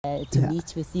to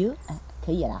meet with you，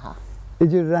 可以了哈。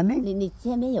Is it running？ 你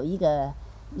前面有一个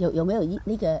有没有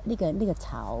那个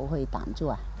草会挡住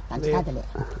啊？挡住他的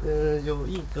脸？有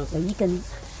一根。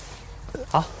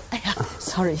好。哎呀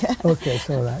 ，sorry。Okay, it's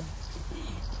all right.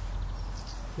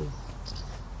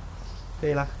 可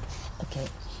以了。Okay.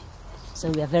 So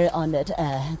we are very honored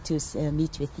to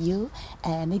meet with you.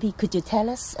 Maybe could you tell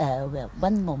us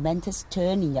one momentous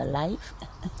turn in your life?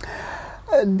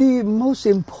 The most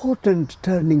important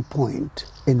turning point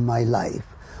in my life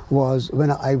was when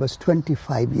I was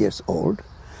 25 years old,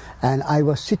 and I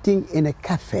was sitting in a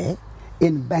cafe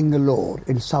in Bangalore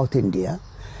in South India,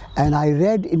 and I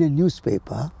read in a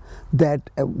newspaper that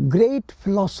a great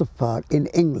philosopher in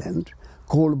England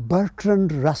called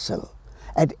Bertrand Russell,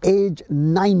 at age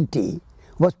 90,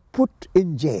 was put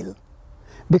in jail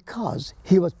because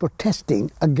he was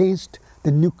protesting against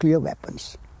the nuclear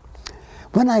weapons.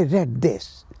 When I read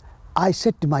this, I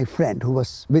said to my friend who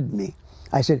was with me,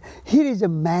 I said, here is a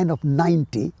man of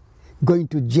 90 going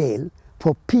to jail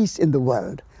for peace in the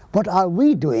world. What are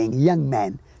we doing, young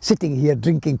men, sitting here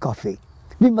drinking coffee?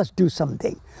 We must do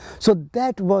something. So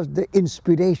that was the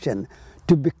inspiration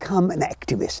to become an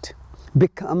activist,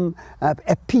 become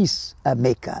a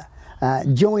peacemaker,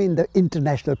 join the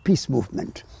international peace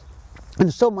movement.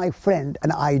 And so my friend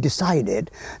and I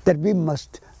decided that we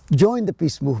must join the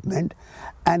peace movement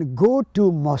and go to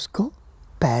Moscow,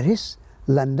 Paris,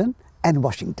 London and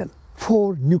Washington,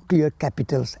 4 nuclear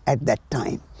capitals at that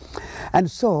time.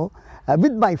 And so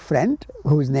with my friend,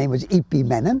 whose name was E.P.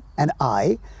 Menon, and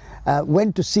I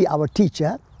went to see our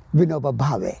teacher, Vinoba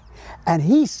Bhave. And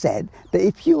he said that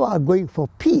if you are going for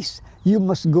peace, you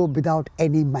must go without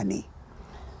any money.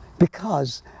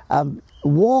 Because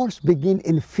wars begin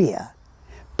in fear.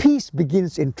 Peace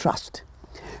begins in trust.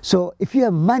 So if you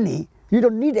have money, you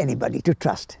don't need anybody to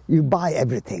trust. You buy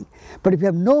everything. But if you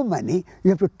have no money, you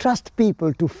have to trust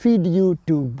people to feed you,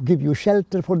 to give you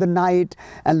shelter for the night,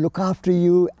 and look after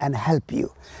you and help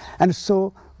you. And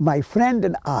so my friend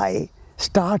and I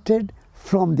started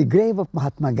from the grave of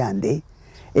Mahatma Gandhi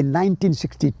in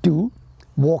 1962,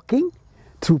 walking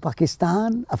through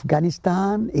Pakistan,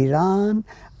 Afghanistan, Iran,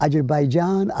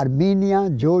 Azerbaijan, Armenia,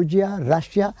 Georgia,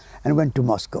 Russia, and went to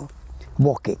Moscow,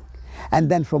 walking. And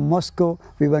then from Moscow,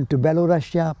 we went to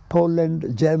Belarus,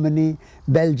 Poland, Germany,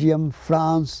 Belgium,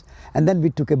 France, and then we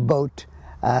took a boat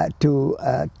to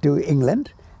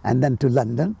England, and then to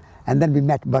London, and then we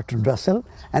met Bertrand Russell,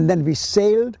 and then we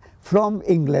sailed from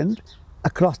England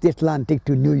across the Atlantic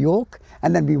to New York,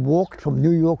 and then we walked from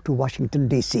New York to Washington,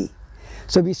 D.C.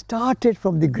 So we started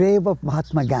from the grave of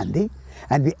Mahatma Gandhi,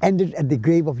 and we ended at the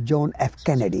grave of John F.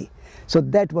 Kennedy. So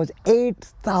that was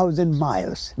 8,000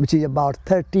 miles, which is about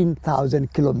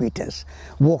 13,000 kilometers,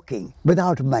 walking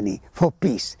without money for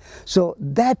peace. So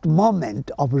that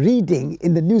moment of reading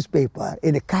in the newspaper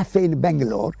in a cafe in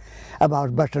Bangalore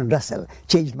about Bertrand Russell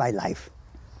changed my life.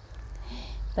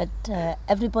 But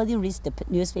everybody reads the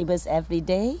newspapers every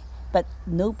day, but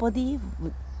nobody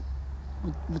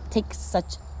would take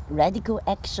such radical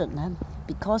action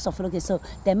because of so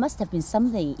there must have been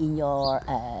something in your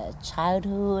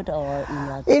childhood or in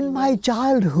your In my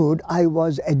childhood, I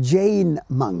was a Jain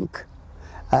monk.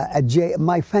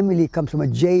 My family comes from a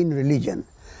Jain religion,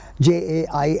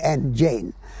 J-A-I-N,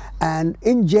 Jain. And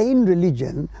in Jain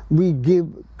religion, we give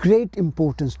great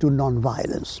importance to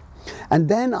non-violence. And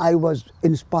then I was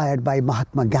inspired by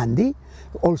Mahatma Gandhi,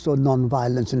 also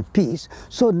non-violence and peace.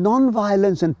 So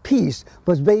non-violence and peace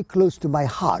was very close to my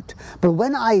heart. But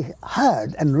when I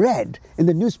heard and read in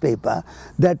the newspaper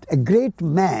that a great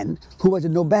man who was a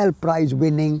Nobel Prize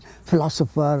winning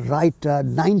philosopher, writer,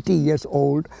 90 years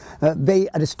old, very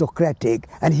aristocratic,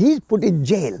 and he's put in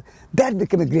jail, that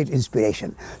became a great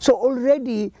inspiration. So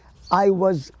already I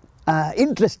was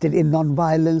interested in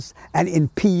non-violence and in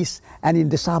peace and in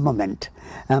disarmament.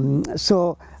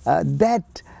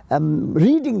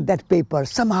 Reading that paper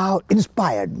somehow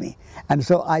inspired me. And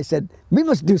so I said, we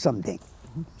must do something.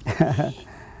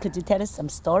 Could you tell us some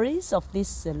stories of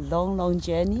this long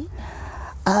journey?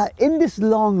 In this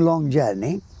long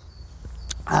journey,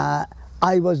 I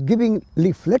was giving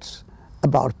leaflets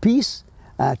about peace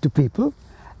to people.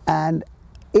 And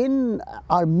in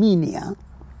Armenia,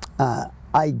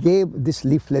 I gave this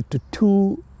leaflet to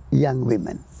 2 young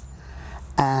women,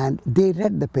 and they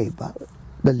read the paper,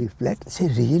 the leaflet, say,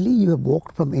 really, you have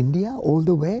walked from India all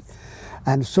the way?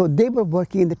 And so they were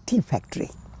working in the tea factory.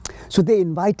 So they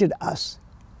invited us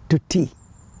to tea,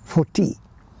 for tea.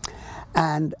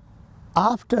 And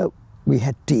after we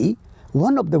had tea,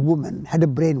 one of the women had a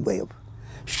brainwave.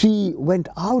 She went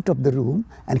out of the room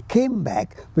and came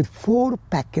back with 4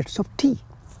 packets of tea.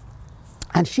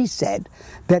 And she said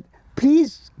that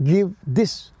please give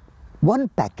this one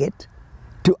packet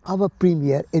to our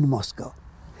premier in Moscow,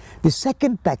 the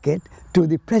second packet to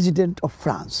the President of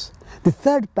France, the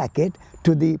third packet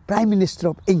to the Prime Minister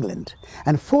of England,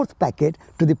 and fourth packet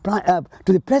to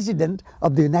the President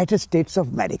of the United States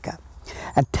of America.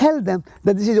 And tell them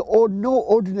that this is no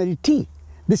ordinary tea.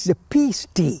 This is a peace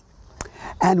tea.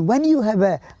 And when you have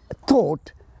a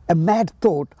mad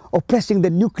thought of pressing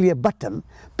the nuclear button,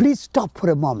 please stop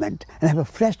for a moment and have a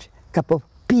fresh cup of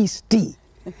peace tea.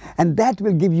 And that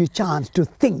will give you a chance to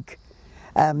think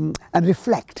and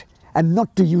reflect and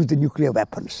not to use the nuclear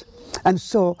weapons. And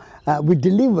so we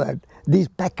delivered these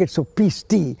packets of peace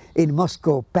tea in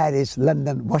Moscow, Paris,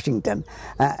 London, Washington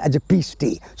as a peace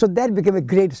tea. So that became a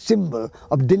great symbol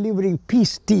of delivering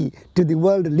peace tea to the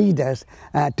world leaders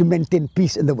to maintain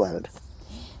peace in the world.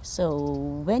 So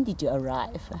when did you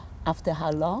arrive? After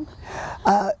how long?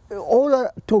 All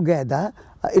together,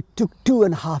 it took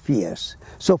 2.5 years.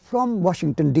 So from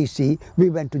Washington, D.C.,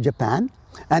 we went to Japan,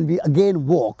 and we again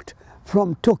walked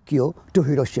from Tokyo to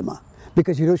Hiroshima,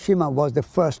 because Hiroshima was the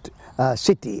first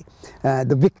city,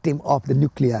 the victim of the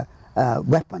nuclear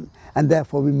weapon, and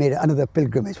therefore we made another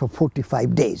pilgrimage for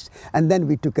 45 days. And then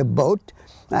we took a boat,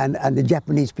 and the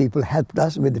Japanese people helped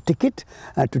us with the ticket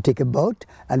to take a boat,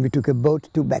 and we took a boat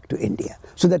back to India.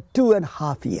 So that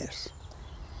 2.5 years.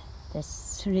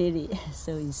 That's really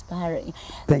so inspiring.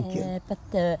 Thank you.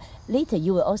 But later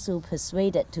you were also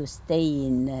persuaded to stay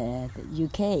in the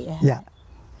UK. Yeah.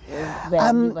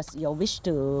 When it was your wish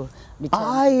to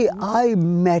return? I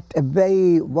met a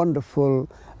very wonderful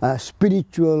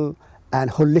spiritual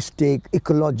and holistic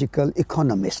ecological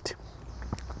economist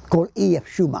called E.F.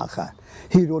 Schumacher.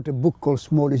 He wrote a book called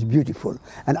Small is Beautiful,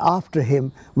 and after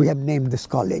him we have named this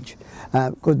college,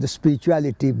 because the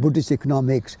spirituality, Buddhist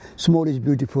economics, small is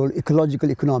beautiful, ecological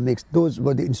economics, those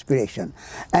were the inspiration.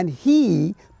 And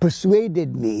he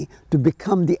persuaded me to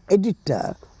become the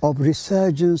editor of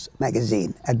Resurgence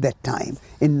magazine at that time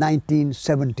in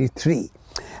 1973.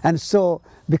 And so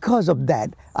because of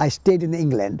that, I stayed in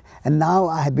England, and now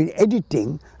I have been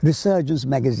editing Resurgence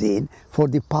magazine for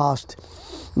the past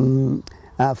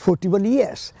 41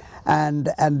 years. And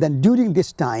then during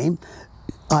this time,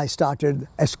 I started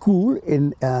a school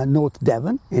in North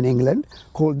Devon in England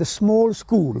called the Small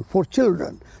School for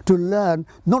Children, to learn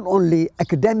not only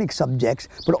academic subjects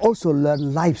but also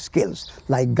learn life skills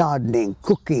like gardening,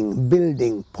 cooking,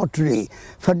 building, pottery,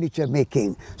 furniture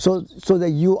making, so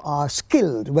that you are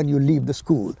skilled when you leave the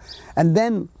school. And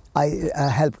then I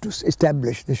helped to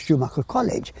establish the Schumacher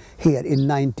College here in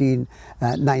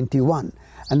 1991.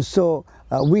 And so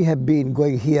we have been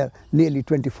going here nearly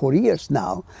 24 years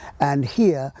now, and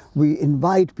here we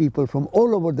invite people from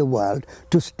all over the world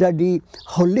to study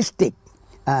holistic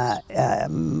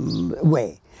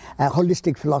way.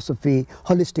 Holistic philosophy,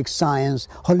 holistic science,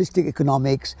 holistic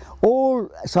economics, all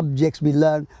subjects we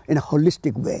learn in a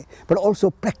holistic way, but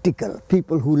also practical.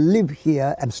 People who live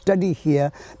here and study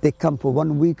here, they come for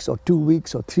 1 week or 2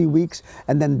 weeks or 3 weeks,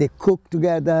 and then they cook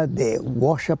together, they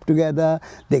wash up together,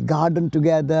 they garden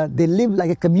together, they live like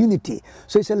a community.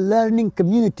 So it's a learning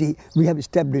community we have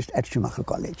established at Schumacher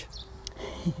College.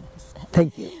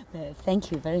 Thank you.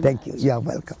 Thank you very much. Thank you. You are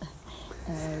welcome.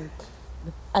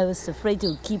 I was afraid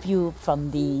to keep you from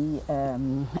the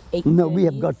 8:30. No, we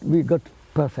got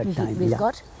perfect time. We've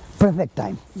got perfect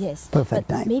time. Yes, perfect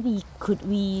but time. Maybe could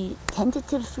we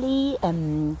tentatively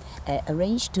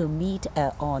arrange to meet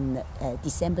on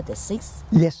December the 6th?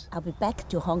 Yes. I'll be back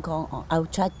to Hong Kong.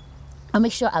 I'll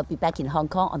make sure I'll be back in Hong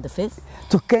Kong on the 5th.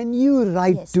 So can you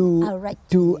write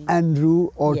to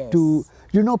Andrew or to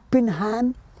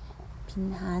Pinhan?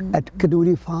 At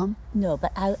Kaduri Farm? No,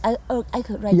 but I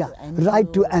could write to Andrew.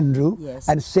 Write to Andrew, yes,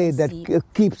 and say that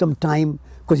keep some time,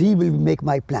 because he will make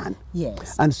my plan.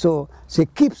 Yes. And so say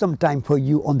keep some time for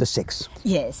you on the 6th.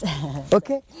 Yes.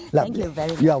 Okay? Lovely. Thank you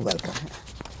very much. You are welcome.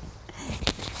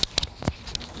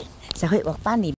 就去獲班年。